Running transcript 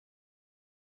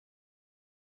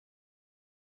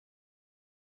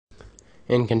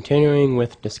In continuing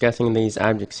with discussing these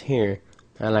objects here,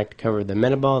 I'd like to cover the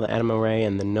metaball, the atom array,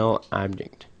 and the null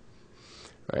object.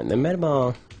 Alright, the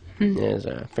metaball is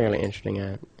fairly interesting.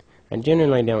 I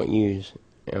generally don't use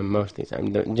most of these.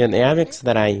 The objects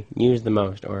that I use the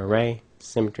most are array,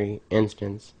 symmetry,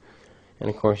 instance, and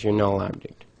of course your null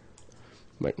object.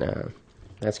 But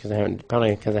that's because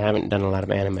probably because I haven't done a lot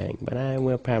of animating, but I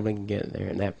will probably get there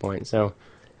at that point. So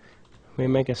we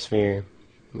make a sphere,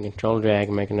 we control drag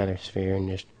and make another sphere, and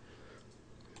just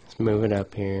move it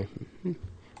up here,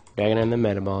 drag it in the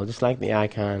metaball, just like the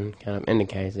icon kind of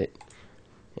indicates it.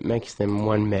 It makes them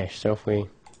one mesh. So if we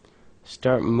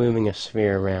start moving a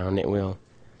sphere around, it will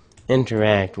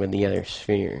interact with the other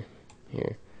sphere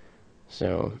here.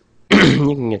 So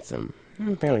you can get some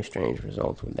fairly strange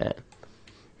results with that.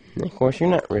 And of course, you're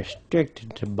not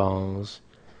restricted to balls.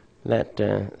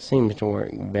 That seems to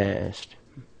work best.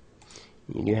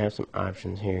 You do have some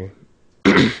options here.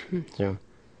 So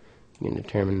you can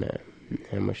determine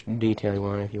how much detail you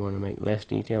want, if you want to make less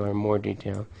detail or more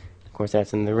detail. Of course,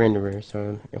 that's in the renderer,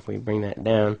 so if we bring that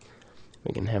down,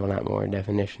 we can have a lot more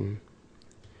definition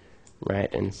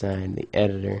right inside the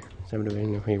editor.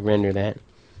 Subdivision, if we render that,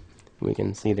 we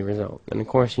can see the result. And of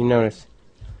course, you notice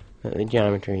that the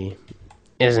geometry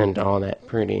isn't all that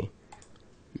pretty,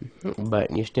 but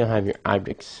you still have your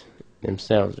objects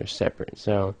themselves are separate,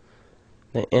 so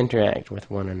they interact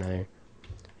with one another.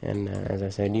 And as I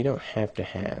said, you don't have to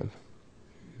have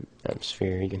a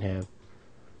sphere. You can have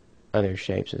other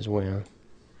shapes as well.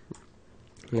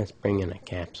 Let's bring in a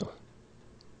capsule.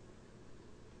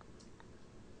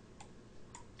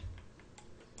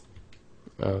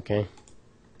 Okay.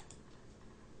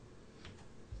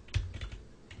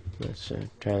 Let's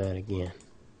try that again.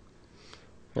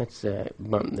 Let's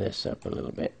bump this up a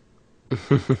little bit.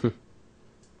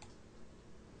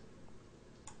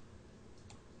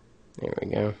 There we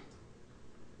go.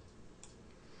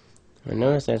 I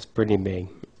notice that's pretty big.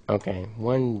 Okay,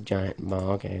 one giant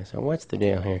ball. Okay, so what's the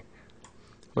deal here?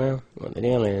 Well, what the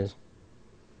deal is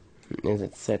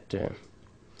it's set to,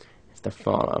 it's the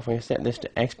fall off. We set this to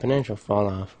exponential fall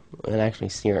off. We'll actually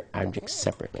see our objects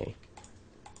separately.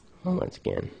 Once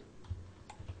again.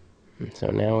 And so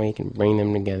now we can bring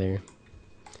them together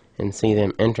and see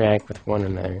them interact with one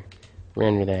another.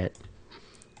 Render that.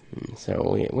 And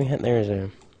so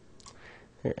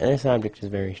this object is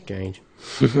very strange.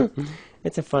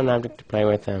 It's a fun object to play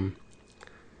with. You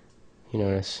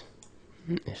notice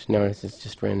it's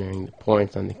just rendering the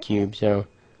points on the cube, so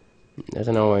it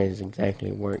doesn't always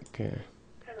exactly work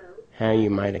how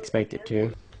you might expect it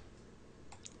to.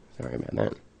 Sorry about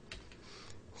that.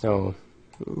 So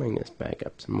we'll bring this back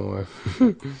up some more.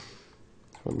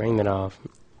 We'll bring that off.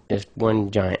 Just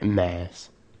one giant mass.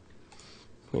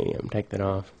 We take that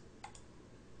off.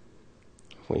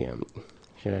 We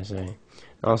should I say?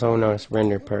 Also notice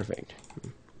render perfect.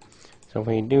 So if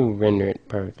we do render it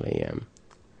perfectly,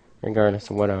 regardless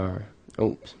of what our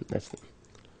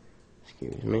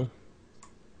excuse me.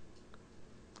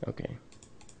 Okay.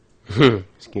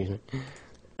 Excuse me.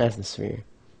 That's the sphere.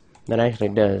 That actually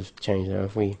does change though.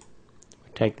 If we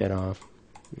take that off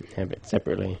and have it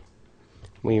separately,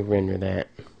 we render that.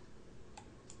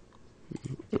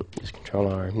 Just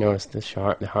control R. Notice the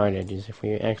hard edges. If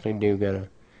we actually do go to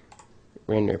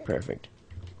render perfect,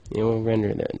 it will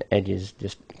render the edges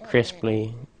just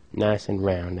crisply, nice and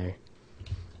round there.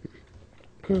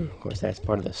 Of course, that's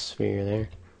part of the sphere there.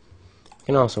 You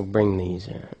can also bring these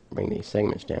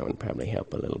segments down. Would probably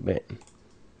help a little bit.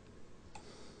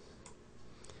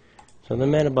 So the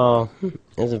metaball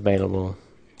is available.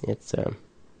 It's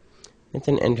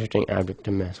an interesting object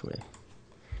to mess with.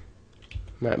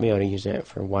 Might be able to use that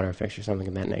for water effects or something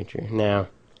of that nature. Now,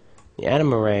 the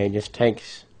atom array just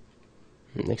takes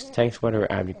whatever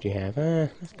object you have.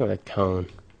 Let's go with a cone.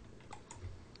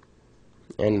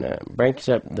 And breaks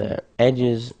up the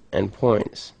edges and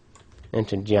points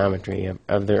into geometry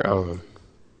of their own.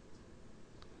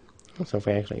 So if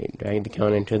we actually drag the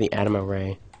cone into the atom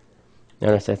array,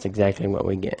 notice that's exactly what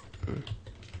we get.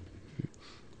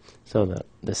 So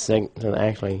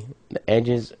actually the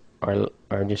edges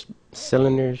are just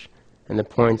cylinders and the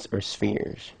points are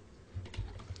spheres.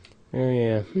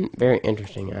 Very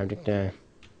interesting object.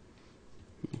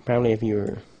 Probably if you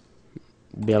were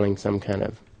building some kind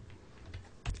of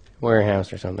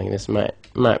warehouse or something, this might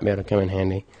be able to come in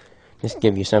handy. Just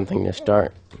give you something to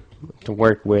start to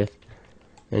work with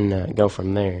and go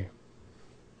from there.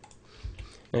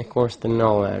 And of course the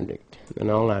null object.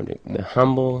 The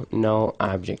humble null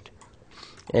object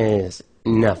is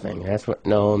nothing. That's what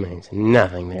null means.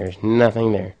 Nothing. There's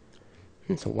nothing there.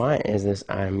 And so why is this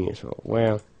item useful?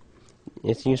 Well,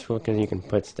 it's useful because you can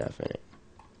put stuff in it.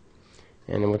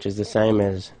 and which is the same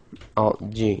as Alt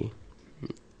G.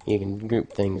 You can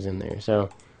group things in there, so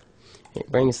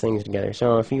it brings things together.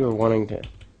 So if you were wanting to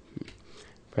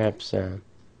perhaps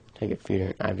take a few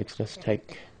different objects, let's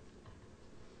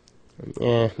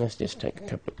just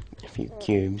take a few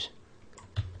cubes.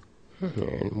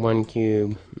 Here, one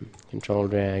cube, control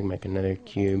drag, make another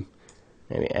cube,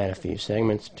 maybe add a few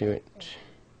segments to it.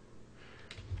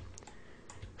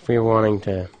 If we're wanting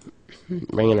to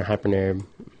bring in a hypernerve,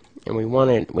 and we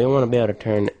want to be able to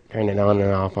turn it on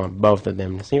and off on both of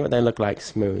them to see what they look like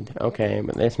smooth. Okay,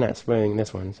 but it's not smoothing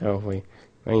this one, so if we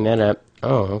bring that up,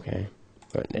 oh, okay,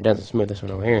 but it doesn't smooth this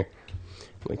one over here.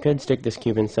 We could stick this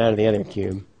cube inside of the other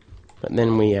cube, but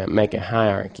then we make a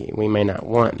hierarchy. We may not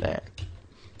want that.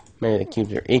 Maybe the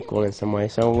cubes are equal in some way,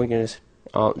 so we can just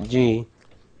Alt G,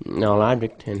 null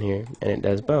object in here, and it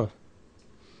does both.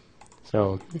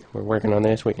 So if we're working on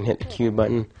this, we can hit the Q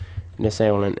button,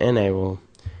 disable and enable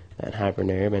that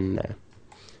hypernerve, and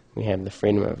we have the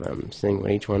freedom of seeing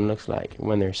what each one looks like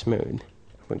when they're smooth.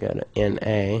 We go to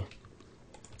NA,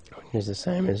 which is the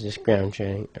same as just ground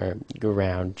shading, or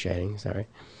ground shading, sorry.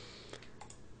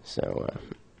 So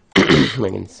we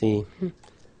can see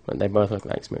what they both look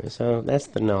like smooth. So that's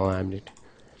the null object.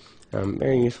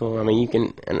 Very useful. I mean, you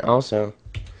can, and also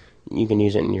you can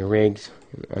use it in your rigs.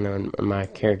 I know in my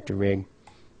character rig,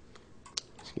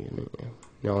 excuse me,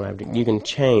 null object, you can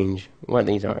change what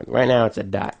these are. Right now it's a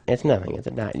dot. It's nothing. It's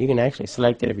a dot. You can actually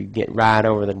select it if you get right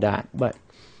over the dot, but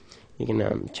you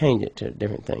can change it to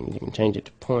different things. You can change it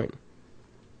to point,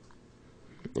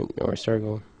 or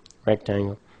circle,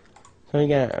 rectangle. So you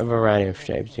got a variety of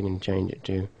shapes you can change it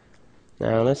to.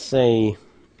 Now let's say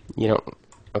you don't.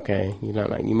 Okay, you don't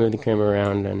like, you move the camera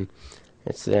around and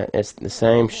it's the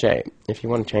same shape. If you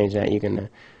want to change that, you can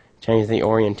change the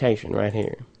orientation right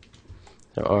here.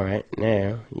 So alright,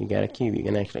 now you got a cube. You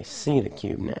can actually see the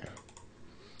cube now.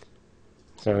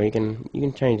 So you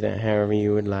can change that however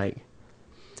you would like.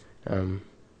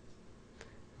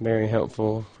 Very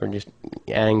helpful for just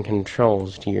adding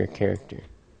controls to your character.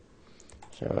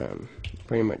 So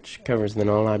pretty much covers the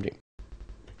null object.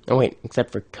 Oh wait,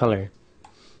 except for color.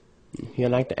 If you'd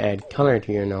like to add color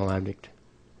to your null object,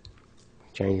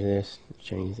 change this,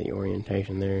 change the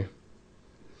orientation there.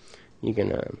 You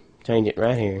can change it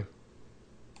right here.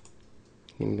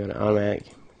 You can go to automatic,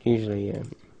 usually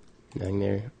nothing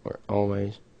there, or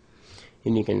always.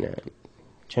 And you can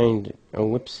change it. Oh,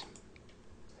 whoops,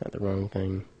 got the wrong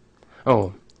thing.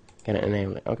 Oh, gotta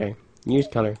enable it. Okay, use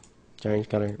color, change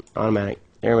color, automatic.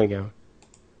 There we go.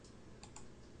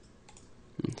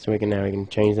 So we can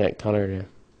change that color to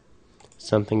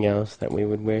something else that we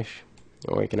would wish,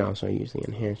 or we can also use the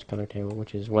enhanced color table,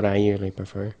 which is what I usually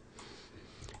prefer.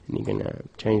 And you can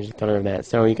change the color of that,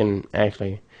 so you can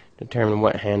actually determine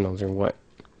what handles or what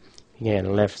you got the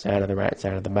left side or the right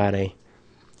side of the body,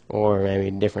 or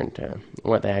maybe different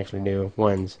what they actually do.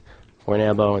 One's for an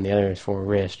elbow and the other is for a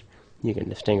wrist. You can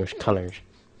distinguish colors.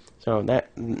 So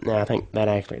that, now I think that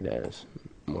actually does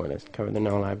more or less cover the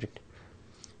null object.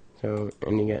 So,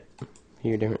 and you get a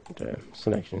few different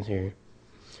selections here.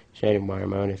 Shaded wire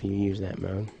mode if you use that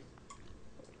mode.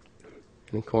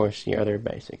 And of course, your other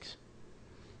basics.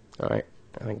 Alright,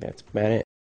 I think that's about it.